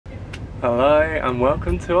Hello and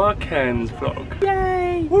welcome to our Cairns vlog.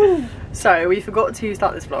 Yay! Woo. So we forgot to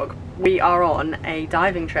start this vlog. We are on a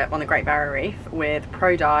diving trip on the Great Barrier Reef with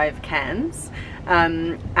Pro Dive Cairns,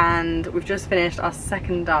 and we've just finished our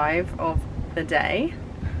second dive of the day.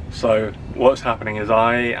 So what's happening is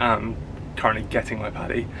I am currently getting my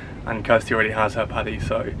paddy and Kirsty already has her paddy,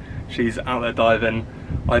 so she's out there diving.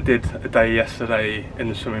 I did a day yesterday in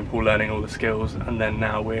the swimming pool learning all the skills, and then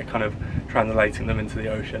now we're kind of translating them into the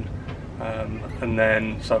ocean. And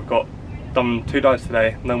then so I've done 2 dives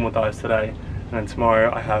today, no more dives today, and then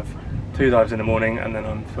tomorrow I have 2 dives in the morning and then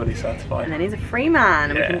I'm fully certified. And then he's a free man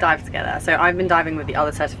and we can dive together. So I've been diving with the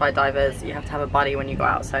other certified divers. You have to have a buddy when you go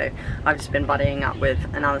out, so I've just been buddying up with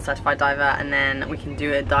another certified diver, and then we can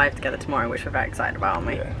do a dive together tomorrow, which we're very excited about, aren't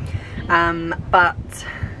we? Yeah. But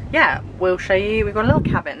yeah, we'll show you. We've got a little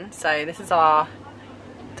cabin, so this is our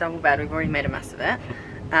double bed. We've already made a mess of it.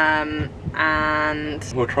 And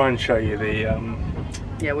we'll try and show you the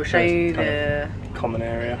yeah, we'll show you the common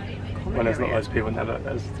area when there's not loads of people.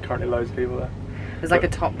 There's currently loads of people there. There's like a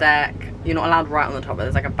top deck. You're not allowed right on the top, but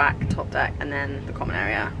there's like a back top deck and then the common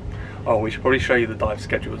area. Oh, we should probably show you the dive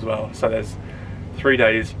schedule as well. So there's 3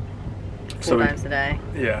 days, 4 dives a day.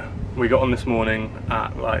 Yeah, we got on this morning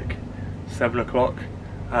at like 7 o'clock.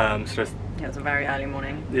 So it's, yeah, it's a very early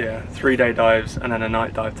morning. Yeah, 3-day dives and then a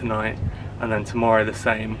night dive tonight, and then tomorrow the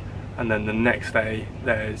same, and then the next day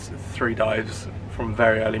there's 3 dives from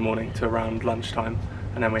very early morning to around lunchtime,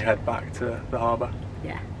 and then we head back to the harbour.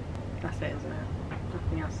 Yeah, that's it, isn't it?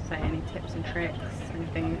 Nothing else to say. Any tips and tricks?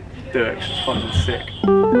 Anything? Do it, 'cause it's fucking sick.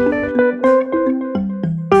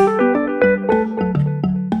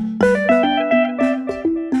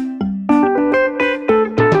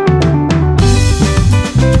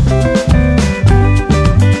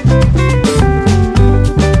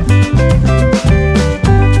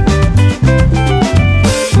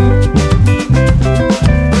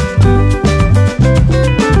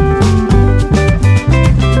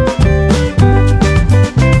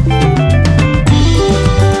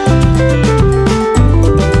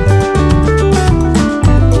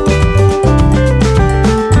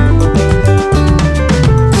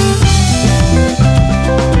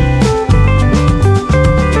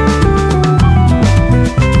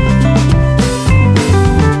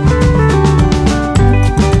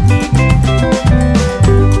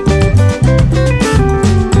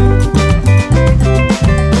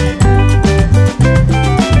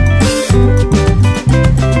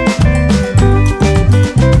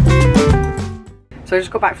 So I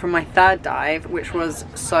just got back from my 3rd dive, which was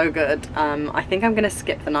so good. I think I'm going to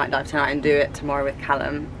skip the night dive tonight and do it tomorrow with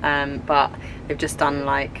Callum, but they've just done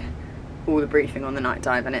like all the briefing on the night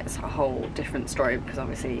dive, and it's a whole different story because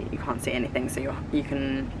obviously you can't see anything, so you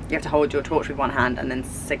have to hold your torch with one hand and then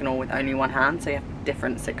signal with only one hand, so you have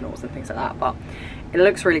different signals and things like that, but it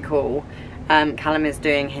looks really cool. Callum is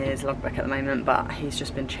doing his logbook at the moment, but he's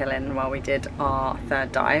just been chilling while we did our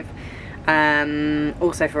 3rd dive.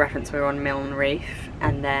 Also for reference, we were on Milne Reef,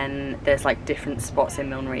 and then there's like different spots in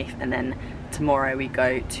Milne Reef, and then tomorrow we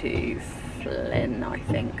go to Flynn, I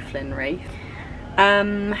think, Flynn Reef.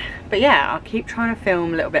 But yeah, I'll keep trying to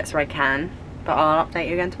film little bits where I can, but I'll update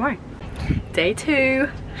you again tomorrow. Day 2.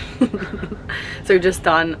 So we've just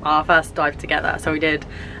done our first dive together. So we did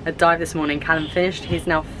a dive this morning. Callum finished. He's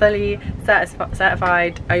now fully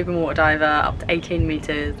certified open water diver up to 18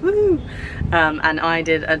 meters. Woo! And I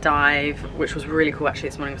did a dive which was really cool actually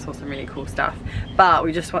this morning. I saw some really cool stuff, but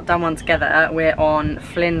we just done one together. We're on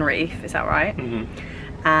Flynn Reef, is that right?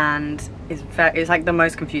 Mm-hmm. And it's like the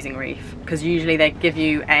most confusing reef, because usually they give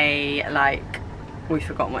you a, like, we've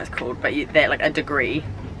forgotten what it's called, but they're like a degree,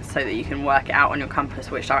 so that you can work it out on your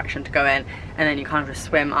compass which direction to go in, and then you kind of just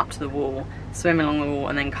swim up to the wall, swim along the wall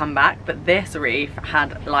and then come back. But this reef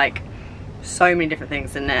had like so many different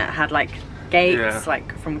things in it. It had like gates,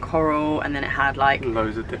 like from coral, and then it had like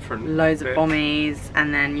loads of bommies,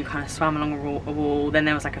 and then you kind of swam along a wall. Then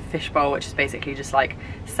there was like a fishbowl, which is basically just like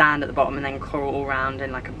sand at the bottom and then coral all around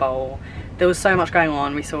in like a bowl. There was so much going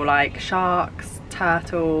on. We saw like sharks,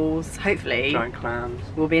 turtles, hopefully giant clams.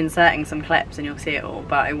 We'll be inserting some clips and you'll see it all,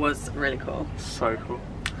 but it was really cool. So cool.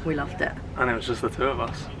 We loved it. And it was just the 2 of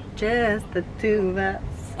us. Just the 2 of us.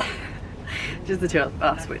 Just the 2 of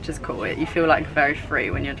us, which is cool. You feel like very free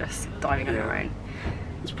when you're just diving on your own.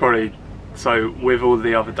 It's probably, so with all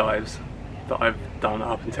the other dives that I've done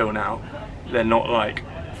up until now, they're not like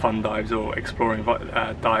fun dives or exploring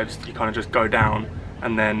dives. You kind of just go down,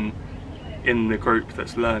 and then in the group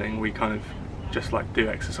that's learning, we kind of just like do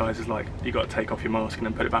exercises like you got to take off your mask and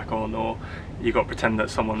then put it back on, or you got to pretend that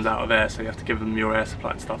someone's out of air, so you have to give them your air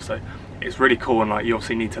supply and stuff. So it's really cool, and like you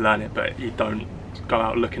obviously need to learn it, but you don't go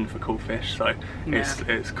out looking for cool fish, so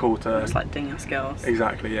it's cool to... It's like ding your skills.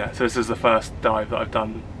 Exactly, yeah. So this is the first dive that I've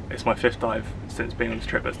done. It's my 5th dive since being on this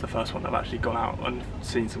trip. It's the first one I've actually gone out and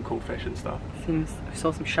seen some cool fish and stuff. We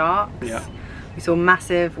saw some sharks. Yeah. We saw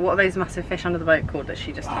massive, what are those massive fish under the boat called that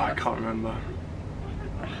she just told us? I can't remember.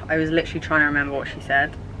 I was literally trying to remember what she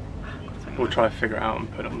said. We'll try to figure it out and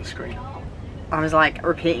put it on the screen. I was like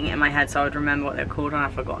repeating it in my head so I would remember what they're called, and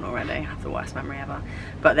I've forgotten already. I have the worst memory ever.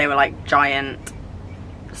 But they were like giant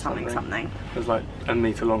something. It was like a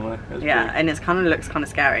metre long though. Yeah, big. And it kind of looks kind of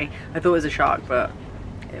scary. I thought it was a shark, but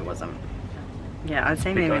it wasn't. Yeah, I'd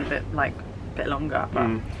say maybe a bit longer, but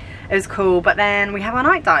it was cool. But then we have our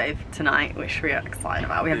night dive tonight, which we are excited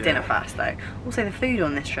about. We have dinner first though. Also, the food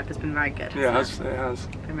on this trip has been very good. Yeah, it has.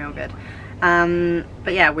 Been real good.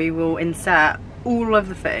 But yeah, we will insert all of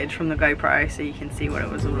the footage from the GoPro so you can see what it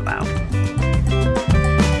was all about.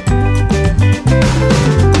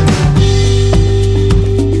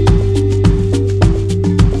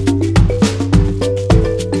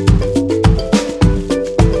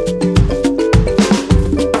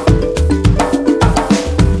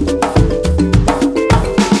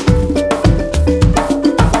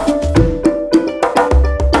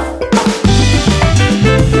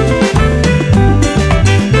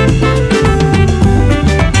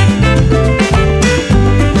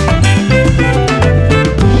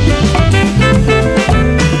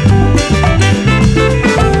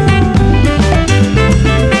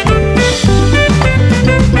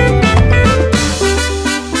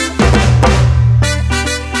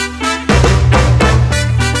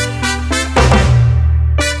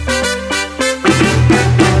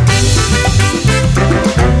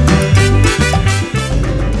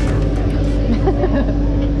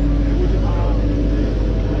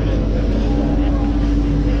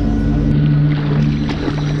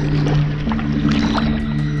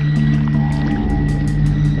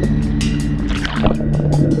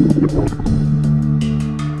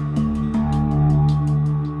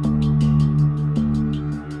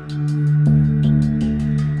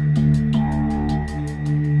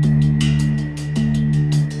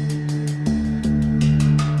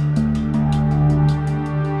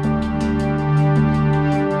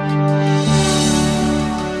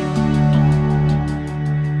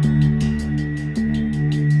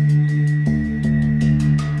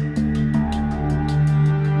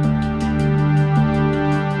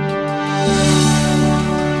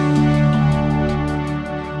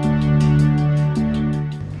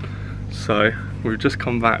 So we've just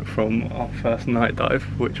come back from our first night dive,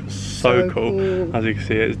 which was so cool. As you can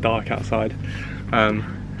see, it's dark outside.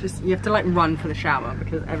 Just you have to like run for the shower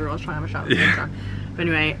because everyone's trying to have a shower at the same time. But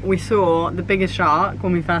anyway, we saw the biggest shark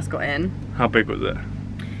when we first got in. How big was it?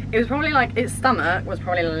 It was probably like, its stomach was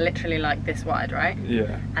probably literally like this wide, right?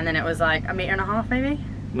 Yeah. And then it was like 1.5 meters maybe?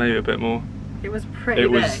 Maybe a bit more. It was pretty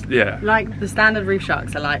big. Yeah. Like the standard reef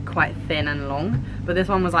sharks are like quite thin and long, but this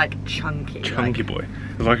one was like chunky. Chunky boy.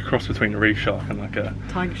 It was like a cross between a reef shark and like a...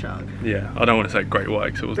 tiger shark. Yeah. I don't want to say great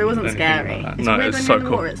white because it wasn't scary. Like it's no, weird it was when so you're in the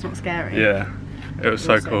cool. water, it's not scary. Yeah. It was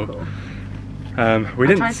so cool. We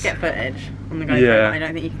didn't try to get footage on the GoPro, but I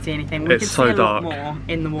don't think you can see anything. We can see a lot more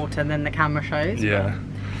in the water than the camera shows. Yeah.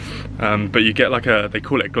 But you get like a, they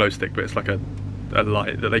call it a glow stick, but it's like a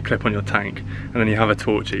light that they clip on your tank, and then you have a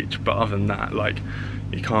torch each. But other than that, like,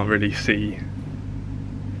 you can't really see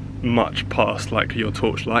much past like your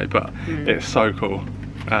torch light, but it's so cool.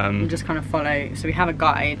 You just kind of follow, so we have a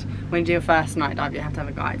guide. When you do your first night dive, you have to have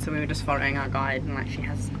a guide, so we were just following our guide, and like she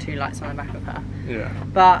has 2 lights on the back of her. Yeah.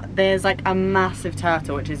 But there's like a massive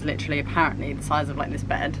turtle, which is literally apparently the size of like this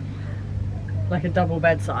bed, like a double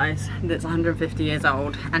bed size, that's 150 years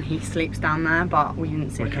old, and he sleeps down there, but we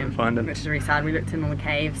didn't see him. We couldn't find him. Which is really sad. We looked in all the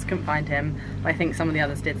caves, couldn't find him, but I think some of the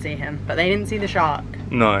others did see him, but they didn't see the shark.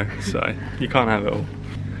 No, so you can't have it all.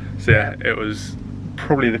 So yeah, it was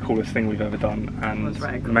probably the coolest thing we've ever done, and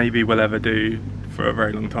cool. Maybe we'll ever do for a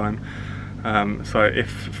very long time. So if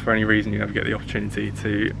for any reason you ever get the opportunity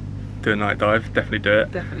to do a night dive, definitely do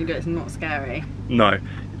it. Definitely do it, it's not scary. No,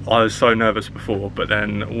 I was so nervous before, but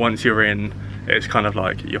then once you're in, it's kind of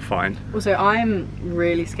like you're fine. Also, I'm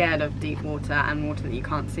really scared of deep water and water that you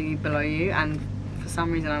can't see below you, and for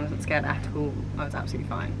some reason I wasn't scared at all. I was absolutely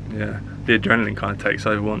fine. Yeah, the adrenaline kind of takes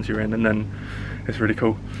over once you're in, and then it's really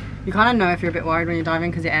cool. You kind of know if you're a bit worried when you're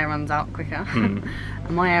diving because your air runs out quicker. And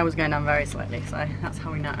my air was going down very slowly, so that's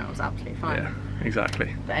how we know I was absolutely fine. Yeah,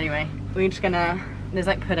 exactly. But anyway, we're just gonna, there's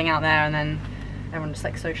like pudding out there, and then everyone just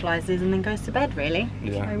like socialises and then goes to bed, really.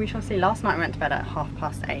 Yeah. So we shall see. Last night we went to bed at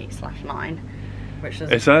 8:30/9, which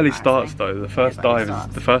was... It's early starts though. The first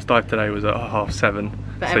dive today was at 7:30,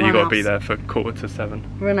 But so you got to be there for 6:45.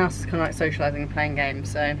 Everyone else is kind of like socialising and playing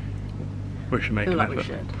games, so we should make an effort. We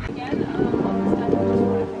should.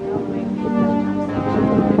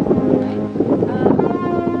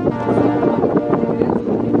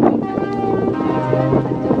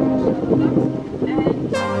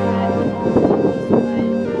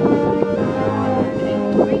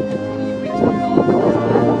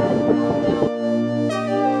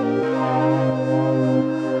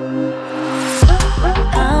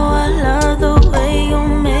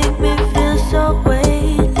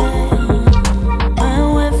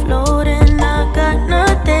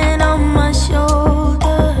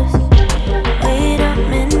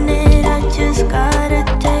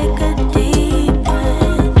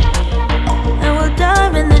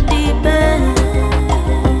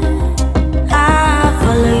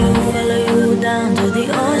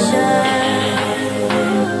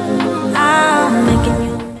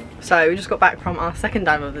 So we just got back from our second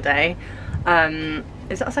dive of the day.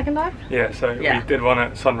 Is that a second dive? Yeah, so we did one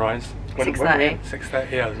at sunrise. 6:30.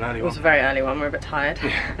 6:30, yeah, it was an early one. It was a very early one, we were a bit tired.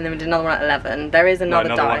 And then we did another one at 11. There is another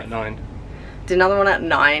dive. One at 9. Did another one at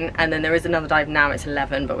 9, and then there is another dive now, it's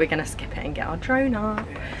 11, but we're going to skip it and get our drone up.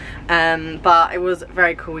 But it was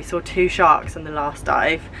very cool. We saw 2 sharks in the last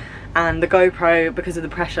dive, and the GoPro, because of the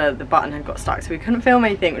pressure, the button had got stuck, so we couldn't film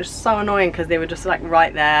anything, which was so annoying because they were just like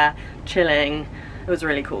right there, chilling. It was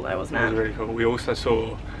really cool though, wasn't it? It was really cool. We also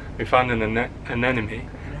we found an anemone,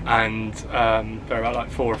 and there are about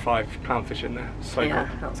like 4 or 5 clownfish in there. So yeah,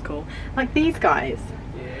 cool. That was cool. Like these guys.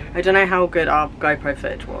 Yeah. I don't know how good our GoPro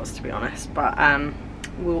footage was, to be honest, but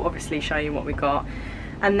we'll obviously show you what we got.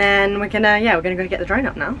 And then we're gonna go get the drone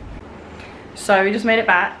up now. So we just made it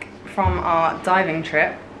back from our diving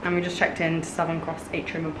trip, and we just checked into Southern Cross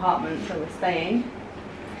Atrium Apartments where we're staying.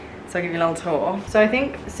 So I'll give you a little tour. So I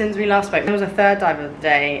think since we last spoke, there was a 3rd dive of the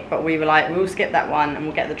day, but we were like, we'll skip that one and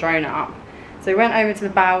we'll get the drone up. So we went over to the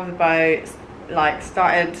bow of the boat, like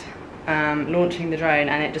started launching the drone,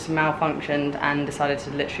 and it just malfunctioned and decided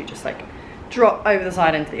to literally just like drop over the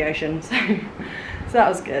side into the ocean. So that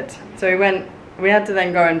was good. So we had to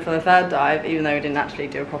then go in for the 3rd dive, even though we didn't actually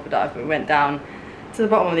do a proper dive, but we went down to the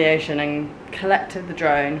bottom of the ocean and collected the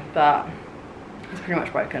drone, but he's pretty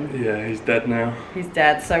much broken. Yeah, he's dead now. He's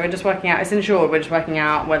dead, so we're just working out, it's insured, we're just working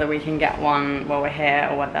out whether we can get one while we're here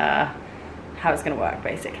or how it's going to work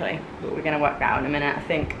basically. But we're going to work that out in a minute. I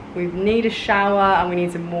think we need a shower and we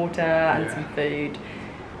need some water and some food.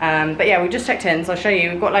 But yeah, we just checked in, so I'll show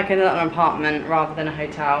you. We've got like a little apartment rather than a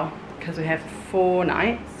hotel because we're here for 4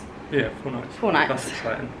 nights. Yeah, 4 nights. 4 nights. That's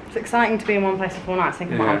exciting. It's exciting to be in one place for 4 nights. I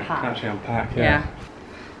think I might unpack. Actually unpack, yeah.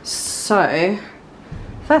 So,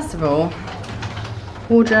 first of all,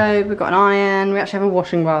 wardrobe, we've got an iron, we actually have a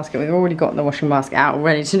washing basket. We've already got the washing basket out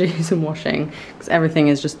ready to do some washing because everything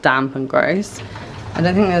is just damp and gross. I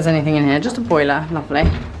don't think there's anything in here, just a boiler, lovely.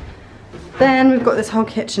 Then we've got this whole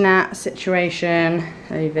kitchenette situation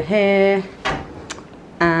over here,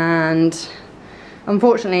 and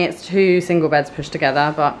unfortunately it's 2 single beds pushed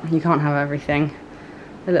together, but you can't have everything.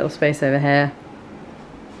 A little space over here.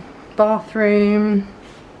 Bathroom.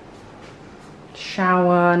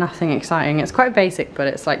 Shower, nothing exciting. It's quite basic, but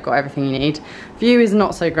it's like got everything you need. View is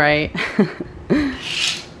not so great.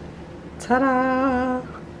 Ta-da!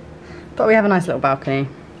 But we have a nice little balcony.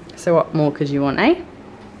 So what more could you want, eh?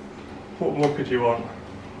 What more could you want?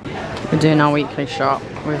 We're doing our weekly shop.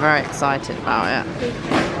 We're very excited about it.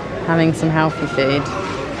 Having some healthy food.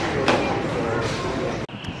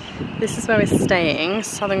 This is where we're staying.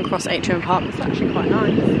 Southern Cross Atrium Apartments. It's actually quite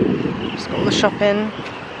nice. Just got all the shopping.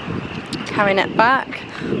 Carrying it back.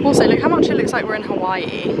 Also, look how much it looks like we're in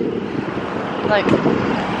Hawaii. Like,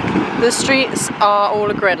 the streets are all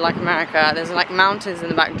a grid like America. There's like mountains in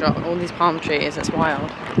the backdrop, all these palm trees, it's wild.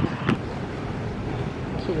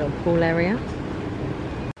 Cute little pool area.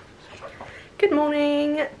 Good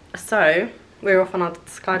morning. So, we're off on our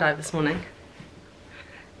skydive this morning.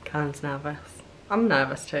 Callum's nervous. I'm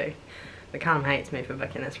nervous too. But Callum hates me for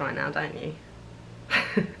booking this right now, don't you?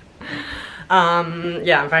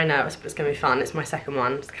 Yeah, I'm very nervous, but it's gonna be fun. It's my second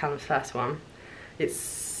one, it's Callum's first one.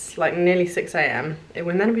 It's like nearly 6 AM.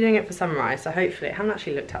 We're meant to be doing it for sunrise, so hopefully, I haven't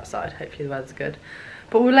actually looked outside, hopefully the weather's good.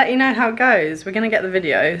 But we'll let you know how it goes. We're gonna get the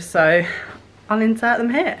video, so I'll insert them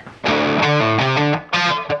here.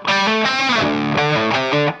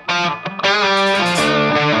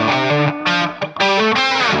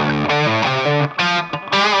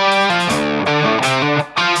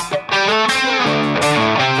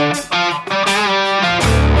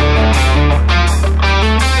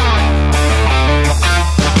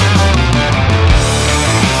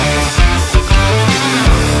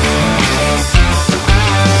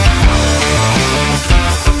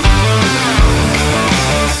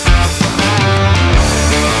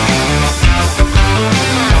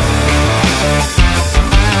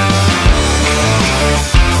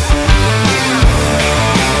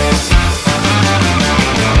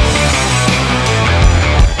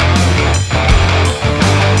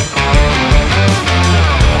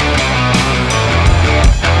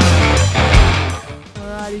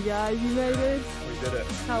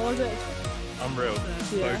 Unreal. Yeah.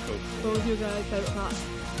 So cool. What was your guys' favourite part?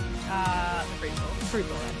 The free fall. Free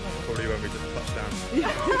fall. Probably when we just touched down.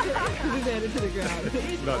 Yeah, we made it to the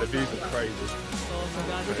ground. No, the views are crazy. Awesome,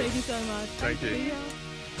 guys. Well, thank you so much. Thank you.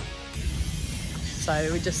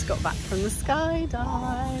 So we just got back from the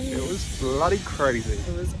Skydive. It was bloody crazy.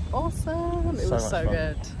 It was awesome. It was so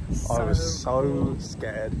good. I was so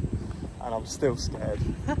scared, and I'm still scared,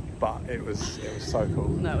 but it was so cool.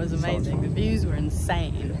 No, it was amazing. The views were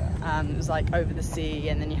insane. It was like over the sea,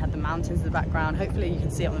 and then you had the mountains in the background. Hopefully you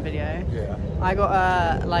can see it on the video. Yeah. I got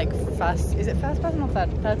a first person or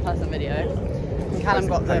third person video. And Callum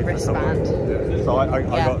got the wristband. So I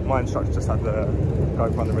got, my instructor just had the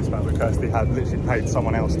GoPro on the wristband, but Kirsty had literally paid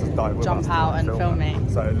someone else to dive with Jump us out and film me.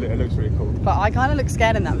 So it looks really cool. But I kind of looked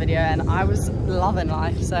scared in that video, and I was loving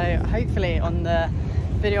life. So hopefully on the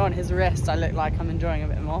video on his wrist I look like I'm enjoying a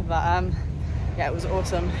bit more. But yeah, it was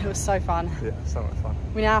awesome. It was so fun. Yeah, so much fun.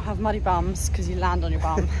 We now have muddy bums because you land on your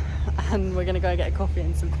bum. And we're gonna go get a coffee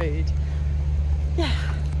and some food. Yeah.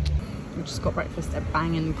 We just got breakfast at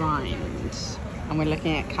Bang and Grind, and we're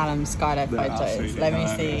looking at Callum's skydive photos. Let me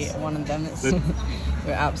see one of them. It's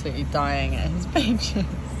we're absolutely dying at his pictures.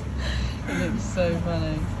 It looks so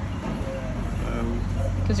funny.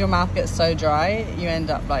 Because your mouth gets so dry, you end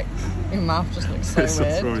up like, your mouth just looks so weird.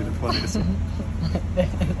 That's probably the funniest one. Like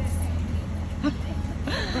this.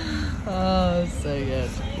 Oh, so good.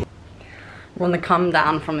 We're on the come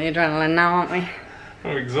down from the adrenaline now, aren't we?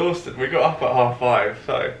 I'm exhausted. We got up at 5:30,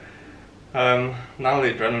 so now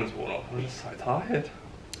the adrenaline's worn off. I'm just so tired.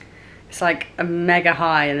 It's like a mega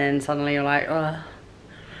high, and then suddenly you're like, ugh.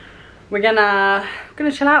 We're gonna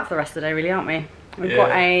chill out for the rest of the day, really, aren't we? We've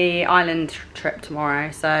got a island trip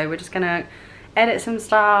tomorrow, so we're just gonna edit some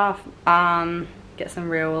stuff, get some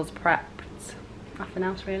reels prepped. Nothing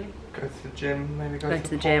else really. Go to the gym, maybe Go to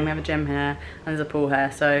the gym. We have a gym here, and there's a pool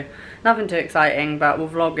here, so nothing too exciting, but we'll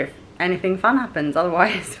vlog if anything fun happens.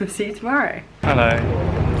 Otherwise, we'll see you tomorrow. Hello.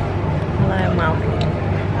 Hello and welcome.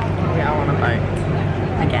 We are on a boat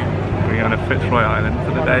again. We're going to Fitzroy Island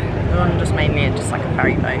for the day. We're on just mainly just like a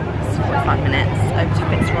ferry boat. It's 45 minutes over to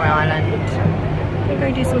Fitzroy Island. We're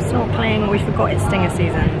going to do some snorkeling. We forgot it's stinger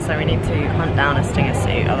season, so we need to hunt down a stinger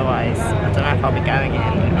suit. Otherwise, I don't know if I'll be going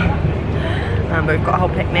in. But we've got a whole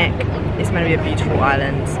picnic. It's going to be a beautiful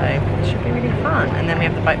island, so it should be really fun. And then we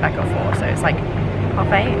have the boat back at 4, so it's like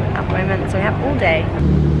 8:30 at the moment. So we have all day.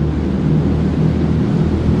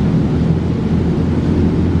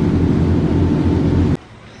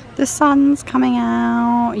 The sun's coming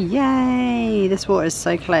out, yay! This water is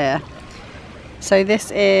so clear. So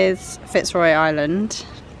this is Fitzroy Island.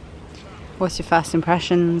 What's your first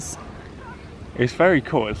impressions? It's very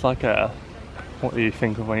cool. It's like a, what do you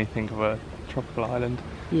think of when you think of a tropical island?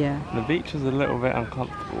 Yeah. The beach is a little bit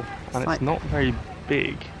uncomfortable, and like, it's not very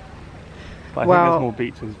big. But I well, think there's more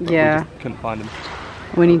beaches, but yeah. we just couldn't find them.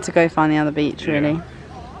 We need to go find the other beach, really.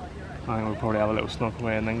 I think we'll probably have a little snorkel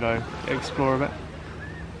away and then go explore a bit.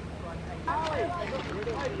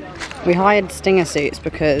 We hired stinger suits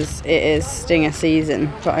because it is stinger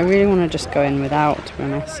season, but I really want to just go in without, to be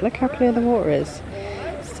honest. Look how clear the water is.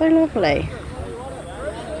 It's so lovely.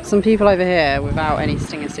 Some people over here without any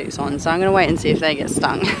stinger suits on, so I'm going to wait and see if they get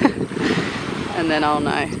stung. And then I'll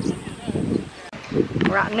know.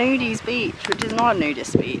 We're at Nudies Beach, which is not a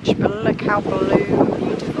nudist beach, but look how blue,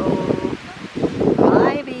 beautiful,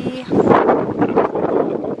 vibey.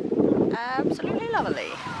 Absolutely lovely.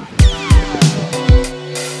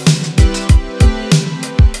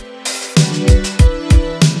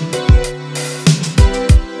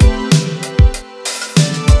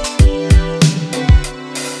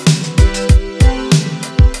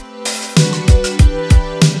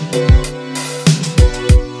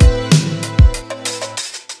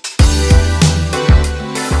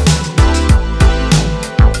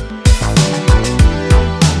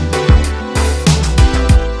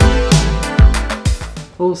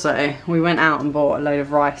 Also, we went out and bought a load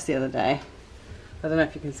of rice the other day. I don't know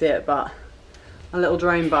if you can see it, but a little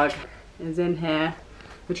drone bug is in here.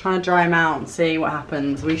 We're trying to dry him out and see what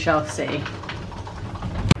happens. We shall see.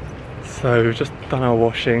 So we've just done our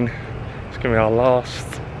washing. It's going to be our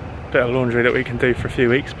last bit of laundry that we can do for a few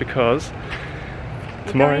weeks because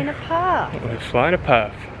tomorrow we're flying to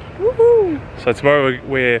Perth. Woohoo! So tomorrow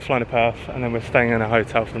we're flying to Perth, and then we're staying in a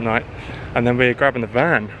hotel for the night, and then we're grabbing the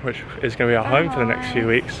van, which is going to be our home for the next few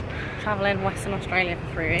weeks. Travelling Western Australia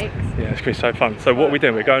for 3 weeks. Yeah, it's going to be so fun. So what we're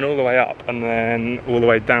doing, we're going all the way up and then all the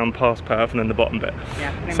way down past Perth and then the bottom bit.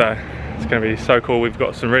 Yeah, so it's going to be so cool. We've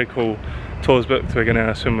got some really cool tours booked. We're going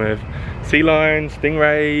to swim with sea lions,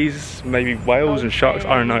 stingrays, maybe whales and sharks,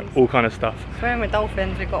 I don't know, all kind of stuff. Swimming with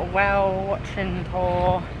dolphins, we've got a whale watching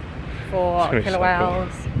tour. for killer so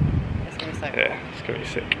whales. It's gonna be so cool. Yeah, it's gonna be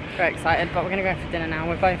sick. Very excited, but we're gonna go for dinner now.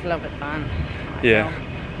 We're both a little bit burnt. Yeah,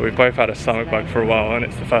 we've both had a stomach bug for a while, and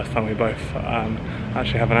it's the first time we both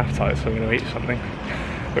actually have an appetite, so we're going to eat something,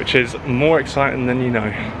 which is more exciting than you know.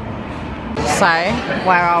 So,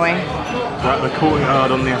 where are we? We're at the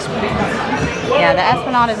courtyard on the Esplanade. Yeah, the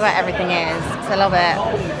Esplanade is where everything is. It's a little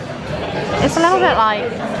bit like...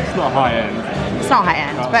 It's not high end. It's not high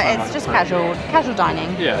end, but it's just casual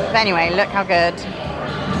dining. Yeah. But anyway, look how good.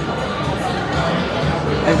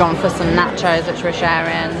 We've gone for some nachos, which we're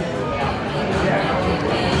sharing.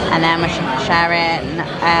 And then we're sharing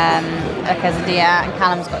a quesadilla, and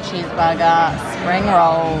Callum's got cheeseburger, spring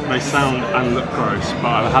rolls. They sound and look gross, but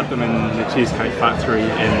I've had them in the Cheesecake Factory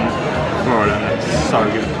in Florida, and it's so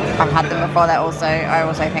good. I've had them before. I also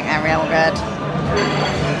think they're real good.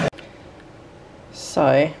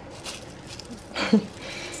 So,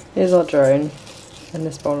 here's our drone and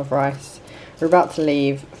this bowl of rice. We're about to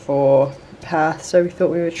leave for Perth, so we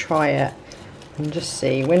thought we would try it and just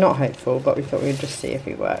see. We're not hopeful, but we thought we'd just see if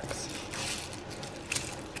it works.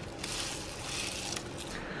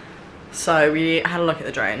 So we had a look at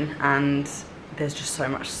the drone, and there's just so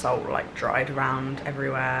much salt like dried around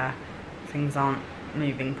everywhere. Things aren't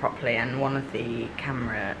moving properly, and one of the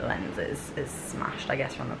camera lenses is smashed, I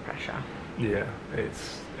guess, from the pressure. Yeah,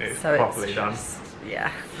 it's so properly done.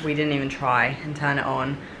 Yeah, we didn't even try and turn it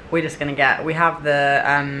on. We're just gonna get, we have the,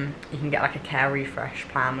 you can get like a care refresh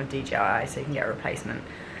plan with DJI, so you can get a replacement.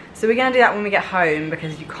 So we're gonna do that when we get home,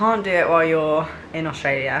 because you can't do it while you're in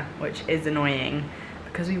Australia, which is annoying,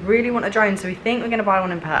 because we really want a drone, so we think we're gonna buy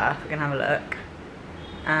one in Perth. We're gonna have a look.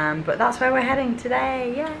 But that's where we're heading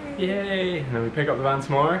today, yay! Yay! And then we pick up the van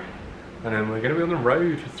tomorrow, and then we're gonna be on the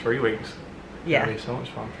road for 3 weeks. Yeah. It'll be so much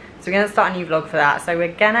fun. So we're gonna start a new vlog for that. So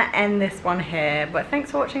we're gonna end this one here, but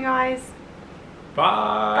thanks for watching, guys. Bye!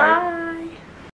 Bye!